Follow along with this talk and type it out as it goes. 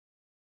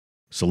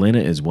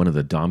Solana is one of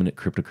the dominant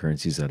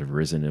cryptocurrencies that have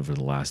risen over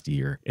the last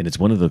year, and it's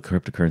one of the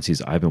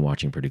cryptocurrencies I've been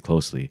watching pretty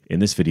closely. In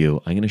this video,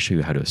 I'm going to show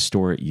you how to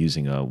store it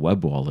using a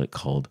web wallet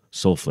called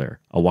Solflare.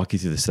 I'll walk you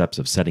through the steps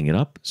of setting it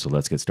up, so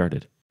let's get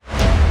started.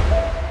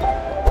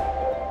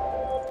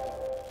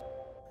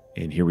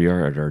 And here we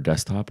are at our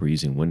desktop. We're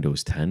using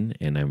Windows 10,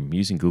 and I'm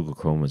using Google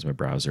Chrome as my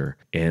browser.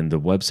 And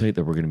the website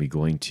that we're going to be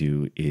going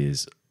to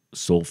is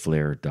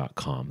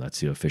solflare.com. That's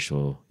the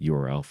official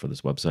URL for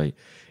this website.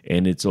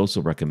 And it's also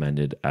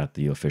recommended at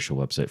the official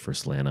website for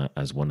Solana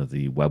as one of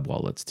the web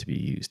wallets to be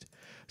used.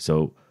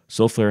 So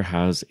Solflare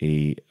has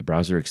a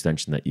browser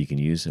extension that you can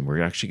use, and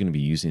we're actually going to be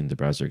using the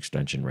browser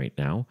extension right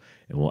now.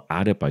 And we'll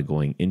add it by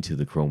going into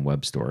the Chrome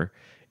Web Store,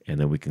 and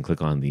then we can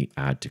click on the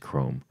Add to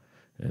Chrome.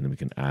 And then we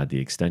can add the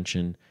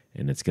extension,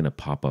 and it's going to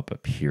pop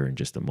up here in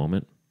just a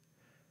moment.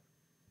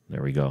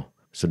 There we go.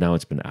 So now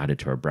it's been added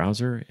to our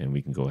browser, and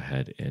we can go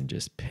ahead and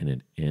just pin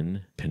it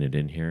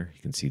in here.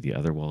 You can see the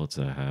other wallets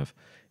that I have,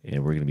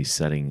 and we're going to be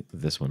setting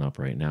this one up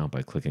right now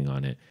by clicking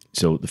on it.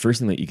 So the first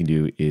thing that you can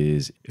do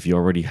is, if you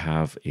already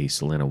have a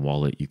Solana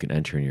wallet, you can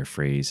enter in your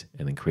phrase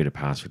and then create a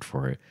password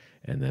for it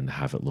and then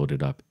have it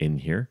loaded up in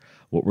here.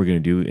 What we're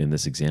going to do in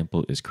this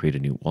example is create a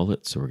new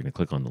wallet. So we're going to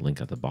click on the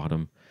link at the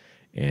bottom,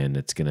 and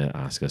it's going to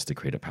ask us to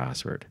create a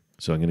password.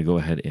 So I'm going to go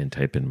ahead and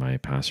type in my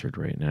password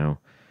right now.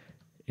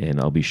 And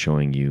I'll be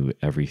showing you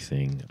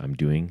everything I'm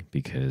doing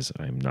because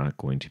I'm not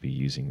going to be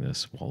using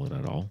this wallet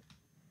at all.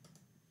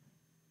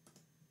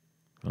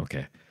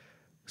 Okay,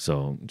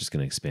 so I'm just going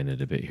to expand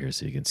it a bit here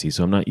so you can see.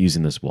 So I'm not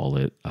using this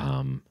wallet.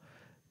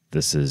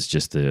 This is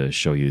just to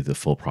show you the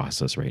full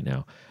process right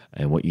now.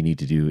 And what you need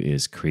to do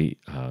is copy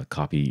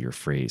your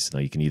phrase. Now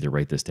you can either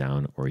write this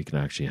down, or you can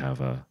actually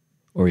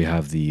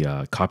have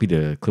the copy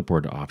to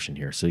clipboard option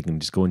here. So you can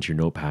just go into your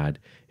notepad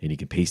and you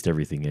can paste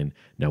everything in.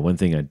 Now, one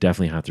thing I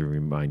definitely have to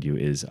remind you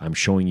is I'm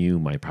showing you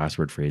my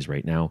password phrase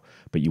right now,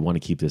 but you want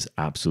to keep this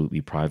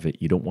absolutely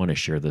private. You don't want to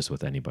share this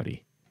with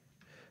anybody.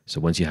 So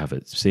once you have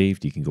it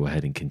saved, you can go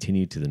ahead and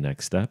continue to the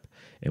next step.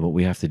 And what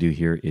we have to do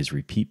here is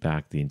repeat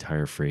back the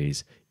entire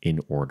phrase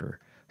in order.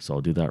 So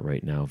I'll do that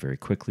right now very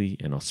quickly,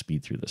 and I'll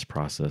speed through this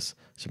process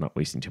so I'm not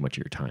wasting too much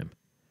of your time.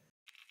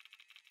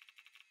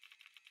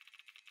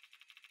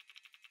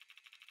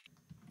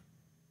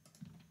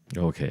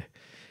 Okay,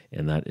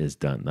 and that is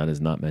done. That is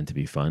not meant to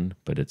be fun,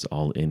 but it's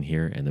all in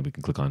here, and then we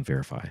can click on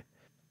verify.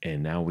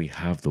 And now we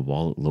have the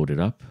wallet loaded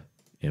up,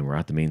 and we're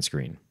at the main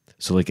screen.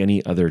 So like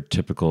any other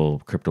typical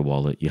crypto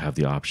wallet, you have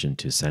the option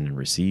to send and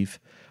receive.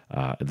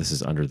 This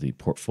is under the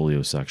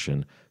portfolio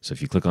section. So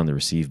if you click on the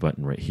receive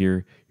button right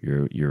here,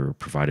 you're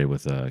provided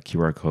with a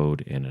QR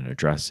code and an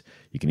address.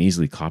 You can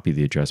easily copy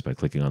the address by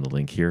clicking on the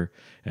link here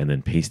and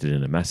then paste it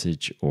in a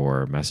message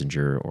or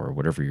messenger or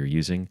whatever you're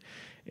using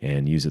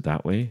and use it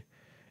that way.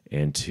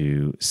 And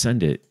to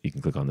send it, you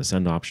can click on the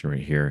send option right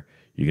here.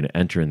 You're going to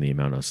enter in the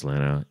amount of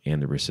Solana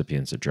and the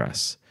recipient's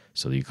address.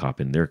 So you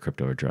copy in their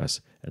crypto address,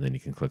 and then you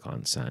can click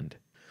on send.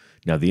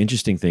 Now, the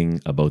interesting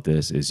thing about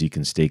this is you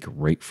can stake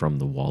right from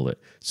the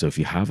wallet. So if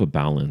you have a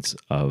balance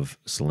of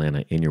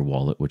Solana in your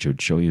wallet, which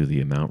would show you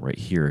the amount right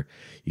here,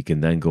 you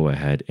can then go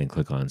ahead and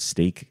click on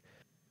stake.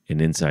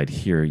 And inside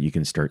here, you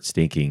can start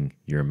staking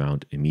your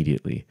amount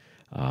immediately.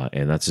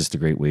 And that's just a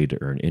great way to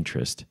earn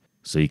interest.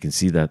 So you can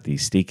see that the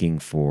staking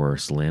for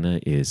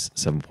Solana is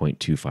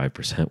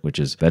 7.25%, which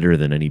is better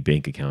than any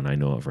bank account I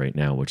know of right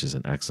now, which is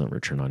an excellent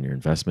return on your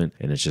investment.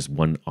 And it's just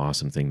one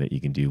awesome thing that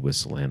you can do with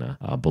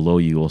Solana. Below,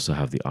 you also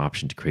have the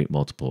option to create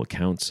multiple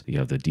accounts. You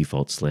have the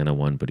default Solana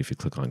one, but if you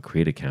click on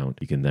create account,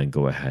 you can then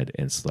go ahead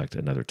and select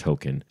another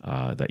token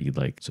that you'd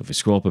like. So if we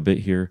scroll up a bit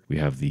here, we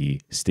have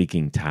the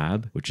staking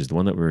tab, which is the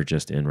one that we're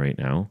just in right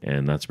now.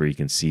 And that's where you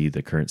can see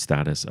the current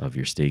status of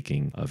your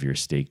staking of your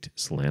staked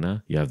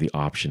Solana. You have the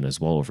option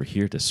as well over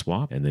here to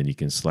swap, and then you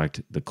can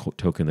select the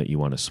token that you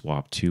want to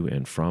swap to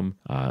and from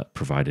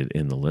provided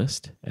in the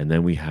list. And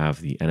then we have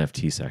the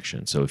NFT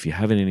section. So if you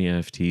have any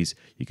NFTs,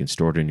 you can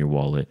store it in your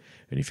wallet,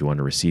 and if you want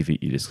to receive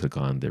it, you just click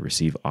on the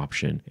receive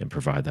option and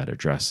provide that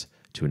address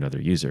to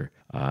another user.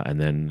 And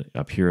then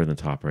up here in the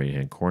top right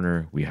hand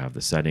corner, we have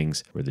the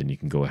settings, where then you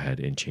can go ahead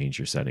and change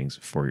your settings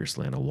for your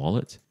Solana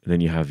wallet. And then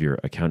you have your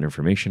account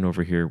information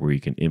over here, where you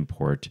can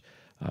import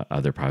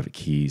other private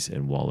keys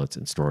and wallets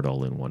and store it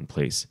all in one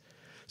place.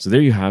 So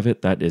there you have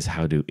it. That is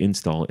how to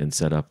install and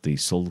set up the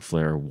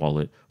Solflare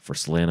wallet for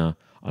Solana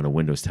on a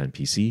Windows 10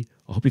 PC.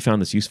 I hope you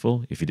found this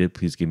useful. If you did,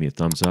 please give me a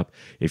thumbs up.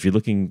 If you're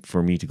looking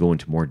for me to go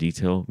into more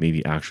detail,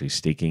 maybe actually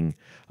staking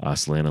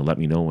Solana, let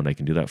me know when I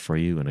can do that for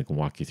you and I can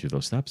walk you through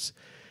those steps.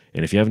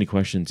 And if you have any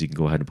questions, you can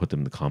go ahead and put them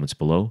in the comments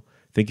below.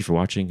 Thank you for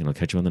watching, and I'll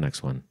catch you on the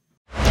next one.